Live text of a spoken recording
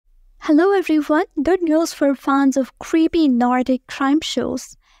Hello everyone, good news for fans of creepy Nordic crime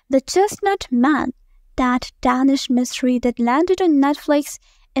shows. The Chestnut Man, that Danish mystery that landed on Netflix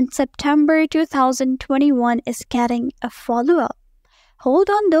in September 2021 is getting a follow-up. Hold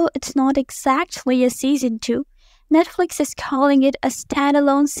on though, it's not exactly a season 2. Netflix is calling it a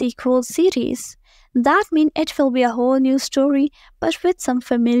standalone sequel series. That means it will be a whole new story but with some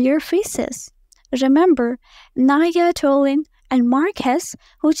familiar faces. Remember, Naya Tolin and Marquez,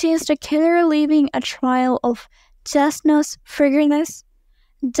 who chased a killer leaving a trail of Chestnut's forgiveness.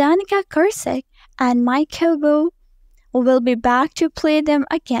 Danica Curcic and Mikkel will be back to play them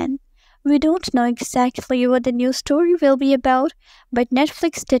again. We don't know exactly what the new story will be about, but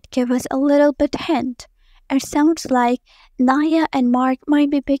Netflix did give us a little bit hint. It sounds like Naya and Mark might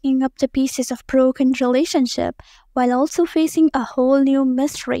be picking up the pieces of broken relationship while also facing a whole new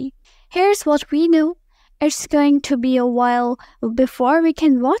mystery. Here's what we know. It's going to be a while before we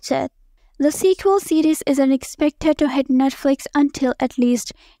can watch it. The sequel series isn't expected to hit Netflix until at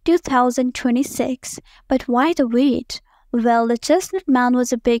least 2026. But why the wait? Well, The Chestnut Man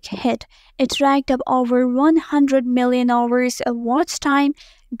was a big hit. It racked up over 100 million hours of watch time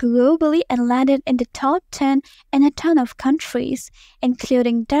globally and landed in the top 10 in a ton of countries,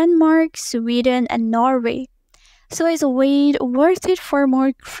 including Denmark, Sweden, and Norway. So is wait worth it for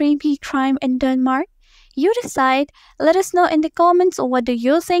more creepy crime in Denmark? You decide. Let us know in the comments what do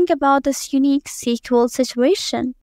you think about this unique sequel situation.